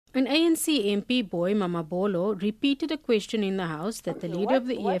An ANC MP, Boy Mamabolo, repeated a question in the House that the leader of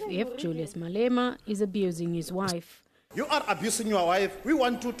the EFF, Julius Malema, is abusing his wife. You are abusing your wife. We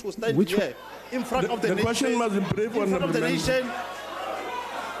want you to stand here in front of the nation. The question must be brave in front of the nation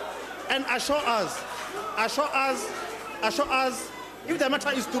and assure us if the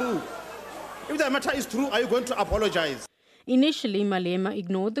matter is true. If the matter is true, are you going to apologize? Initially, Malema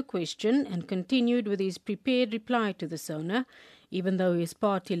ignored the question and continued with his prepared reply to the SONA, even though his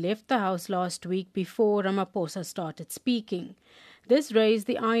party left the House last week before Ramaphosa started speaking. This raised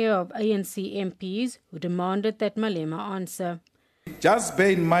the ire of ANC MPs who demanded that Malema answer. Just bear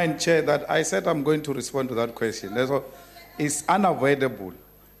in mind, Chair, that I said I'm going to respond to that question. It's unavoidable.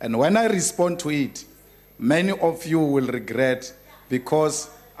 And when I respond to it, many of you will regret because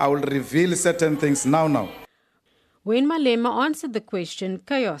I will reveal certain things now. When Malema answered the question,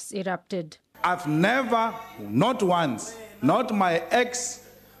 chaos erupted. I've never, not once, not my ex,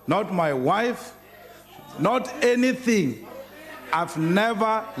 not my wife, not anything, I've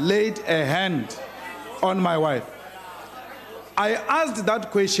never laid a hand on my wife. I asked that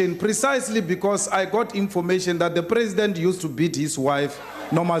question precisely because I got information that the president used to beat his wife,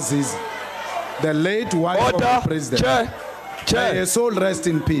 Noma Zizi, the late wife of the president. Chair. May her soul rest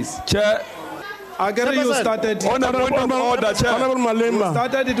in peace. Chair. Again, you started it. You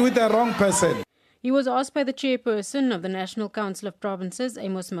started it with the wrong person. He was asked by the chairperson of the National Council of Provinces,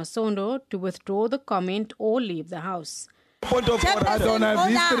 Amos Masondo, to withdraw the comment or leave the House. Point of order. I don't have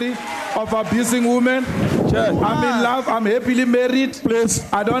history of abusing women. I'm in love. I'm happily married. Please.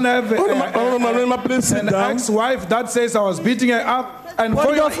 I don't have an ex-wife that says I was beating her up. And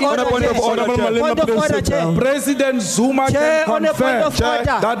for your President Zuma can confirm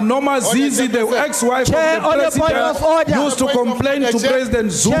that Noma Zizi, the ex-wife of the president, used to complain to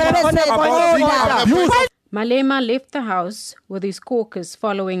President Zuma about being abused. Malema left the House with his caucus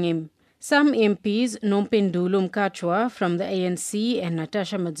following him. Some MPs, Nompendulu Mkachwa from the ANC and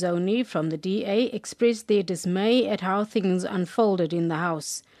Natasha Mazzoni from the DA, expressed their dismay at how things unfolded in the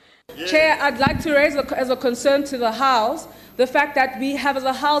House. Chair, I'd like to raise as a concern to the House the fact that we have as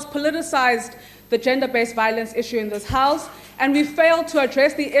a House politicized the gender-based violence issue in this House, and we failed to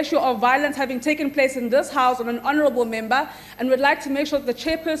address the issue of violence having taken place in this House on an honourable member, and would like to make sure that the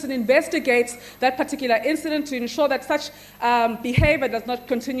chairperson investigates that particular incident to ensure that such behaviour does not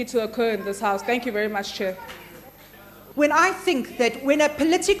continue to occur in this House. Thank you very much, Chair. When I think that when a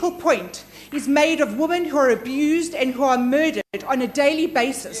political point is made of women who are abused and who are murdered on a daily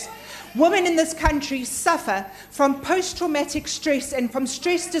basis, women in this country suffer from post-traumatic stress and from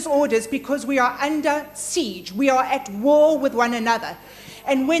stress disorders because we are under siege. We are at war with one another.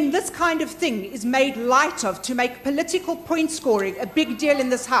 And when this kind of thing is made light of to make political point scoring a big deal in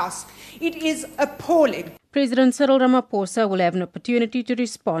this House, it is appalling. President Cyril Ramaphosa will have an opportunity to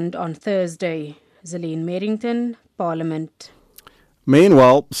respond on Thursday. Zelene Merrington, Parliament.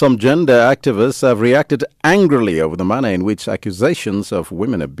 Meanwhile, some gender activists have reacted angrily over the manner in which accusations of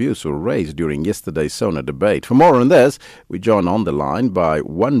women abuse were raised during yesterday's SONA debate. For more on this, we join on the line by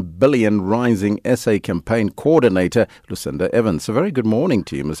 1 Billion Rising SA campaign coordinator, Lucinda Evans. A very good morning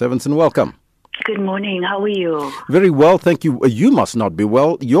to you, Ms. Evans, and welcome. Good morning. How are you? Very well, thank you. You must not be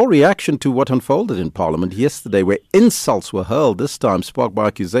well. Your reaction to what unfolded in Parliament yesterday, where insults were hurled, this time sparked by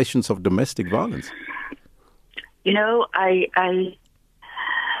accusations of domestic violence. You know, I'm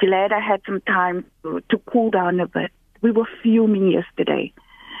glad I had some time to cool down a bit. We were fuming yesterday.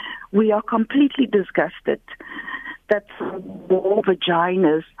 We are completely disgusted that more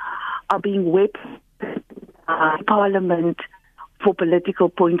vaginas are weapon in Parliament for political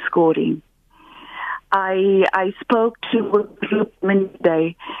point scoring. I spoke to a group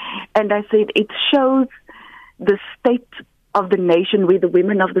today, and I said it shows the state of the nation where the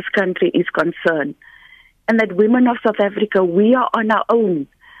women of this country is concerned, and that women of South Africa, we are on our own.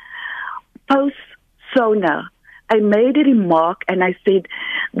 Post-SONA, I made a remark and I said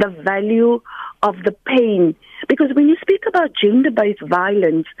the value of the pain. Because when you speak about gender-based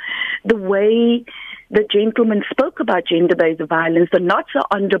violence, the way the gentleman spoke about gender-based violence, the not so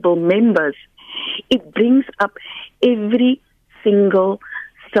honourable members, it brings up every single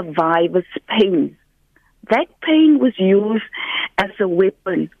survivor's pain. That pain was used as a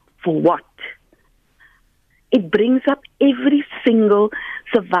weapon for what? It brings up every single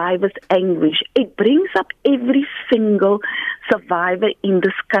survivor's anguish. It brings up every single survivor in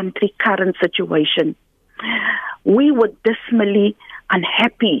this country's current situation. We were dismally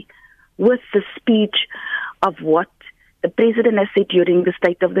unhappy with the speech of what the president has said during the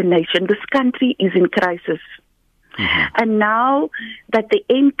State of the Nation. This country is in crisis. Mm-hmm. And now that the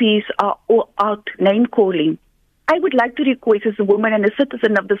MPs are all out name-calling, I would like to request, as a woman and a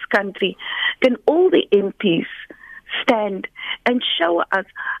citizen of this country, can all the MPs stand and show us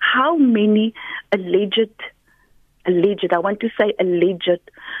how many alleged, I want to say alleged,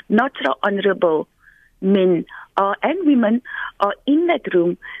 not so honorable men and women are in that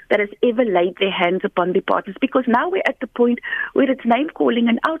room that has ever laid their hands upon the partners, because now we're at the point where it's name calling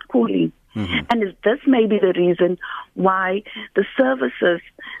and out calling. Mm-hmm. And is this maybe the reason why the services,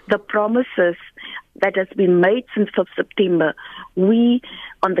 the promises that has been made since 5th September, we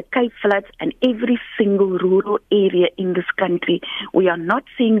on the Cape Flats and every single rural area in this country, we are not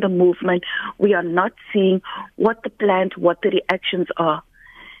seeing the movement, we are not seeing what the plans, what the reactions are.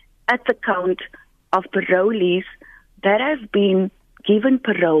 At the count of parolees that have been given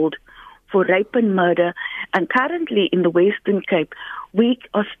paroled for rape and murder, and currently in the Western Cape, we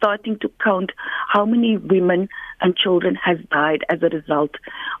are starting to count how many women and children has died as a result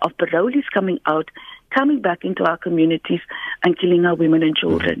of parolees coming out, coming back into our communities and killing our women and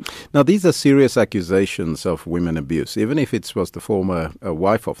children. Now, these are serious accusations of women abuse, even if it was the former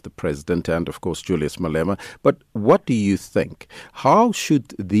wife of the president and, of course, Julius Malema. But what do you think? How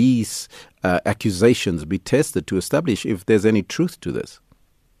should these accusations be tested to establish if there's any truth to this?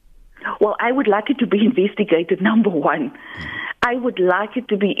 Well, I would like it to be investigated, number one. I would like it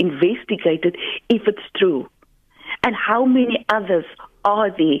to be investigated if it's true. And how many others are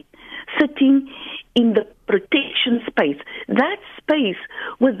there sitting in the protection space, that space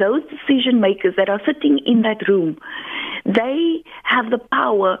with those decision makers that are sitting in that room? They have the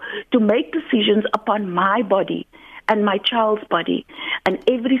power to make decisions upon my body and my child's body and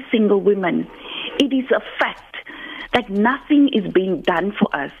every single woman. It is a fact that nothing is being done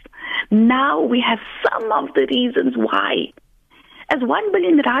for us. Now we have some of the reasons why. As 1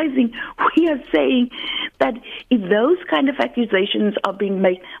 Billion Rising, we are saying that if those kind of accusations are being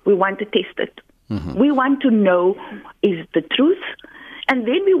made, we want to test it. Mm-hmm. We want to know is the truth, and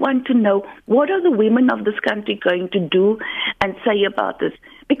then we want to know what are the women of this country going to do and say about this.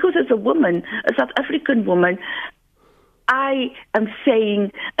 Because as a woman, a South African woman, I am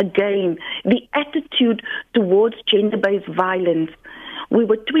saying again, the attitude towards gender-based violence. We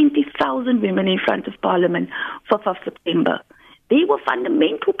were 20,000 women in front of Parliament for 5th September. There were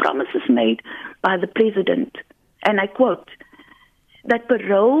fundamental promises made by the president, and I quote, that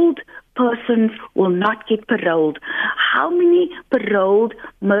paroled persons will not get paroled. How many paroled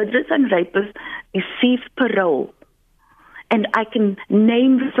murderers and rapists received parole? And I can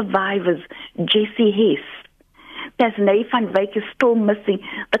name the survivors: Jessie Hess. Tasney van Wyk is still missing.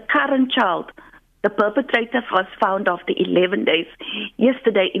 The current child, the perpetrator, was found after 11 days.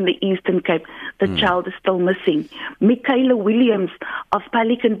 Yesterday in the Eastern Cape, the child is still missing. Michaela Williams of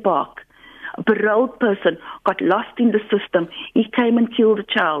Pelican Park, a paroled person, got lost in the system. He came and killed a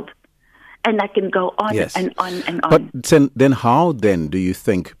child. And I can go on and on and on. But then how then do you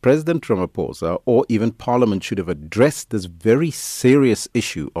think President Ramaphosa or even Parliament should have addressed this very serious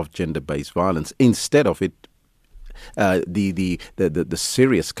issue of gender-based violence instead of it the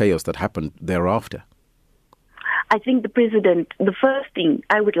serious chaos that happened thereafter? I think the first thing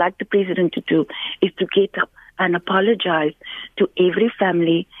I would like the president to do is to get up and apologize to every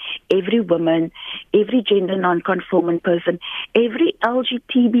family, every woman, every gender non-conforming person, every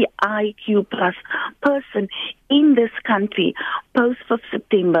LGBTIQ plus person in this country post 5th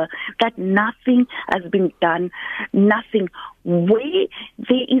September, that nothing has been done, nothing. Where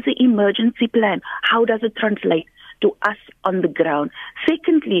there is an emergency plan, how does it translate to us on the ground?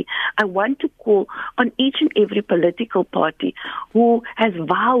 Secondly, I want to call on each and every political party who has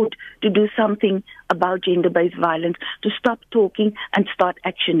vowed to do something about gender-based violence to stop talking and start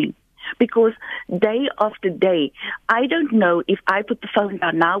actioning. Because day after day, I don't know if I put the phone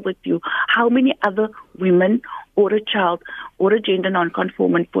down now with you, how many other women or a child or a gender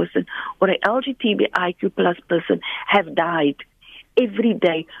non-conforming person or an LGBTIQ plus person have died. Every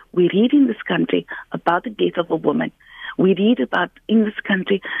day we read in this country about the death of a woman. We read about in this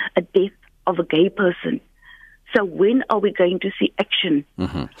country a death of a gay person. So when are we going to see action?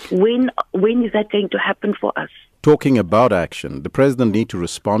 Mm-hmm. When is that going to happen for us? Talking about action, the president needs to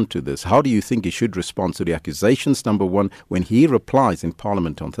respond to this. How do you think he should respond to the accusations, number one, when he replies in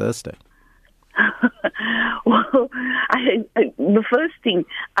Parliament on Thursday? Well, the first thing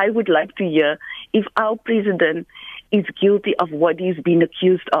I would like to hear, if our president is guilty of what he's been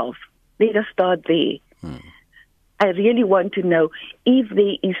accused of, let us start there. I really want to know if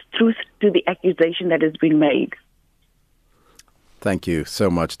there is truth to the accusation that has been made. Thank you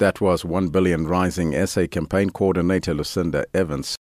so much. That was 1 Billion Rising SA campaign coordinator Lucinda Evans.